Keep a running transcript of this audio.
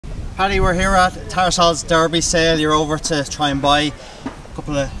Paddy, we're here at Tattersalls Derby sale. You're over to try and buy a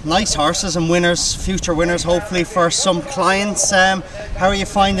couple of nice horses and winners, future winners hopefully for some clients. How are you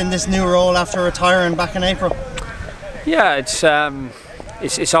finding this new role after retiring back in April? Yeah, it's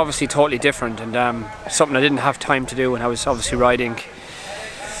obviously totally different and something I didn't have time to do when I was obviously riding.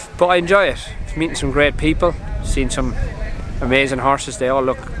 But I enjoy it. Meeting some great people, seeing some amazing horses. They all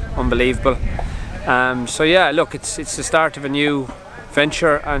look unbelievable. So yeah, look, it's the start of a new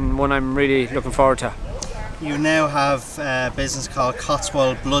venture and one I'm really looking forward to. You now have a business called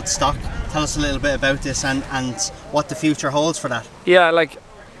Cotswold Bloodstock. Tell us a little bit about this and what the future holds for that. Yeah, like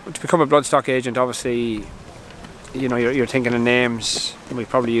to become a Bloodstock agent, obviously, you know, you're thinking of names. We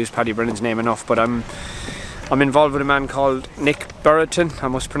probably use Paddy Brennan's name enough, but I'm involved with a man called Nick Burriton. I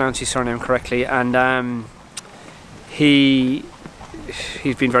must pronounce his surname correctly, and he's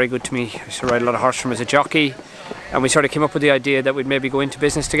been very good to me. I used to ride a lot of horse from as a jockey, and we sort of came up with the idea that we'd maybe go into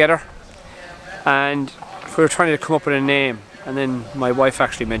business together. And we were trying to come up with a name, and then my wife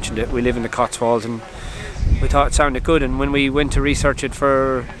actually mentioned it. We live in the Cotswolds, and we thought it sounded good. And when we went to research it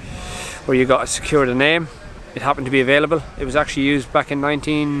for where you got to secure the name, it happened to be available. It was actually used back in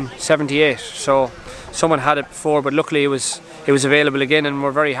 1978, so someone had it before, but luckily it was available again, and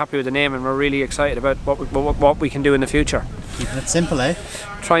we're very happy with the name, and we're really excited about what we can do in the future. Keeping it simple, eh?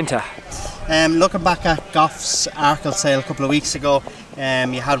 Trying to. Looking back at Goff's Arkle sale a couple of weeks ago,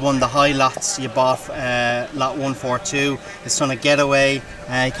 you had one of the high lots. You bought lot 142. It's on a getaway.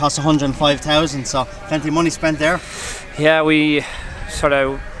 It cost 105,000, so plenty of money spent there. Yeah, we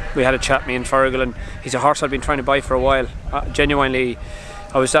had a chat, me and Fergal, and he's a horse I'd been trying to buy for a while. Genuinely,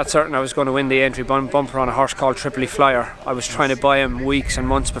 I was that certain I was going to win the entry bumper on a horse called Tripoli Flyer. I was trying to buy him weeks and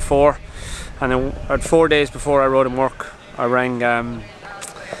months before, and then 4 days before I rode him work, I rang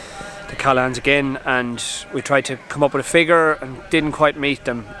the Callans again, and we tried to come up with a figure and didn't quite meet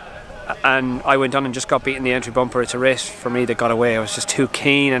them. And I went on and just got beaten the entry bumper. It's a race for me that got away. I was just too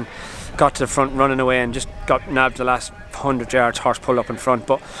keen and got to the front running away and just got nabbed the last 100 yards. Horse pulled up in front.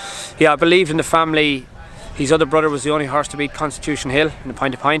 But yeah, I believed in the family. His other brother was the only horse to beat Constitution Hill in the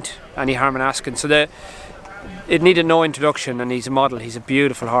Pint to Pint, Any Harm in Asking. So it needed no introduction, and he's a model. He's a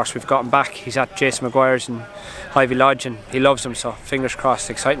beautiful horse. We've got him back. He's at Jason Maguire's in Ivy Lodge, and he loves him, so fingers crossed,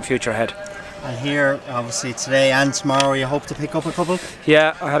 exciting future ahead. And here, obviously today and tomorrow, you hope to pick up a couple?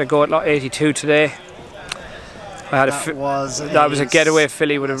 Yeah, I had a go at lot 82 today. That was a getaway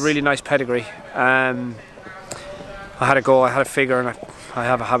filly with a really nice pedigree. I had a go, I had a figure, and I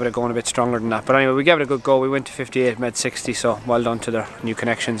have a habit of going a bit stronger than that. But anyway, we gave it a good go. We went to 58, made 60, so well done to the new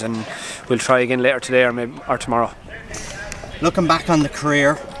connections, and we'll try again later today or tomorrow. Looking back on the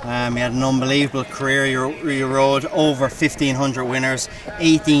career, you had an unbelievable career. You rode over 1,500 winners,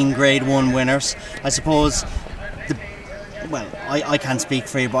 18 Grade 1 winners. I suppose, I can't speak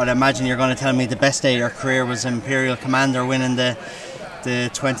for you, but I imagine you're going to tell me the best day of your career was Imperial Commander winning the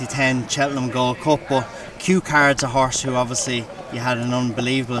 2010 Cheltenham Gold Cup. But Q Card's a horse who obviously you had an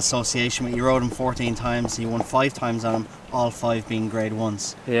unbelievable association with. You rode him 14 times, you won 5 times on him, all 5 being Grade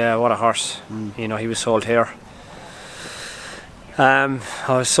 1s. Yeah, what a horse. You know, he was sold here. I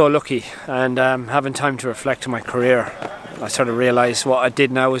was so lucky, and having time to reflect on my career, I sort of realised what I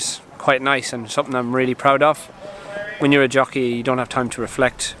did now was quite nice and something I'm really proud of. When you're a jockey, you don't have time to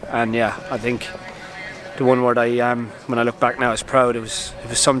reflect, and yeah, I think the one word when I look back now is proud. It was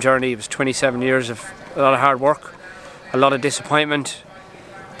some journey. It was 27 years of a lot of hard work, a lot of disappointment,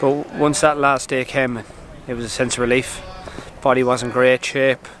 but once that last day came, it was a sense of relief. Body wasn't great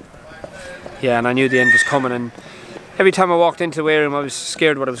shape, yeah, and I knew the end was coming, and every time I walked into the weigh room I was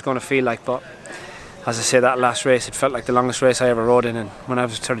scared what it was going to feel like. But as I say, that last race, it felt like the longest race I ever rode in, and when I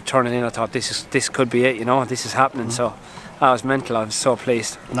was started turning in, I thought this could be it, you know, this is happening. So I was mental. I was so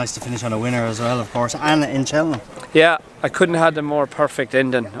pleased. Nice to finish on a winner as well, of course, and in Cheltenham. Yeah, I couldn't have had a more perfect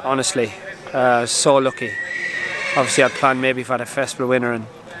ending, honestly. So lucky. Obviously I'd planned maybe if I had a festival winner, and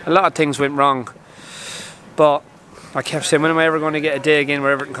a lot of things went wrong, but I kept saying, when am I ever going to get a day again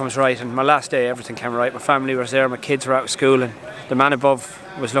where everything comes right? And my last day, everything came right. My family was there, my kids were out of school, and the man above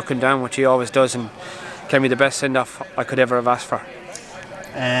was looking down, which he always does, and gave me the best send-off I could ever have asked for.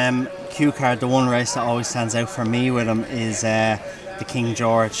 Q Card, the one race that always stands out for me with him is the King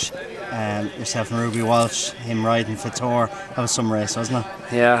George. Yourself and Ruby Walsh, him riding Fitzor. That was some race, wasn't it?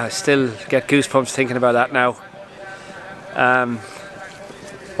 Yeah, I still get goosebumps thinking about that now.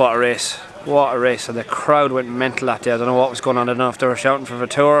 What a race. What a race. And the crowd went mental that day. I don't know what was going on. I don't know if they were shouting for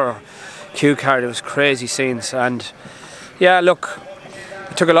Fitzor or Q Card. It was crazy scenes. And yeah, look,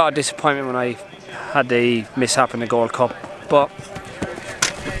 it took a lot of disappointment when I had the mishap in the Gold Cup. But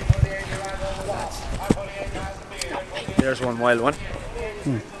there's one wild one.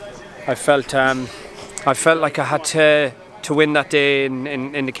 I felt like I had to win that day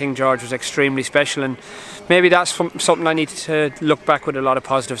in the King George was extremely special, and maybe that's something I need to look back with a lot of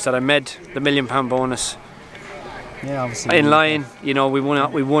positives, that I made the £1 million bonus. Yeah, obviously. In line, you know, we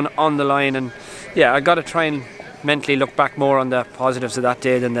won on the line, and yeah, I got to try and mentally look back more on the positives of that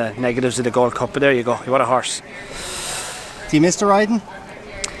day than the negatives of the Gold Cup. But there you go, what a horse. Do you miss the riding?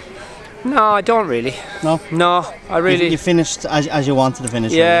 No, I don't really. No, I really. You finished as you wanted to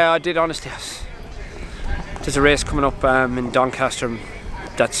finish. Yeah, really. I did, honestly. There's a race coming up in Doncaster.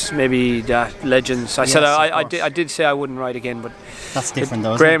 That's maybe the Legends. I did say I wouldn't ride again, but that's different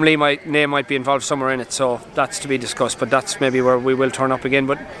though. Graham Lee, my name might be involved somewhere in it, so that's to be discussed. But that's maybe where we will turn up again.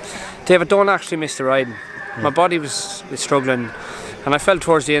 But David, don't actually miss the riding. My body was struggling, and I felt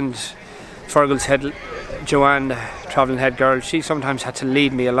towards the end, Fergal's head, Joanne, the travelling head girl, she sometimes had to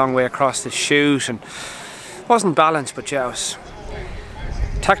lead me a long way across the chute, and wasn't balanced. But yeah,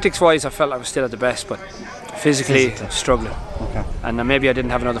 tactics wise, I felt I was still at the best, but physically struggling. Okay. And maybe I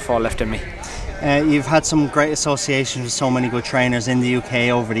didn't have another fall left in me. You've had some great associations with so many good trainers in the UK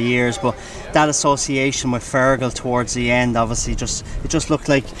over the years, but that association with Fergal towards the end, obviously, it just looked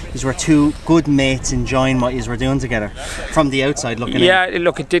like you were two good mates enjoying what you were doing together from the outside looking in. Yeah,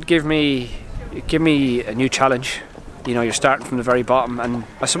 look, it did give me a new challenge. You know, you're starting from the very bottom, and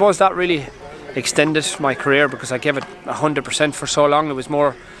I suppose that really extended my career because I gave it 100% for so long.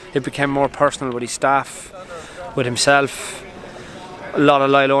 It became more personal with his staff, with himself, a lot of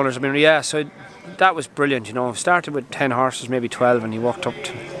loyal owners. I mean, yeah, so that was brilliant, you know. Started with 10 horses, maybe 12, and he walked up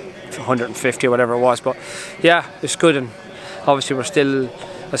to 150 or whatever it was. But yeah, it's good, and obviously we're still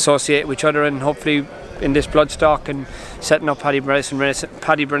associated with each other, and hopefully in this Bloodstock and setting up Paddy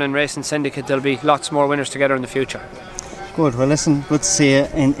Brennan Racing Syndicate, there'll be lots more winners together in the future. Good. Well, listen, good to see you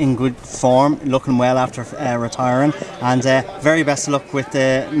in good form, looking well after retiring, and very best of luck with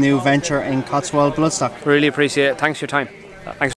the new venture in Cotswold Bloodstock. Really appreciate it. Thanks for your time. Thanks.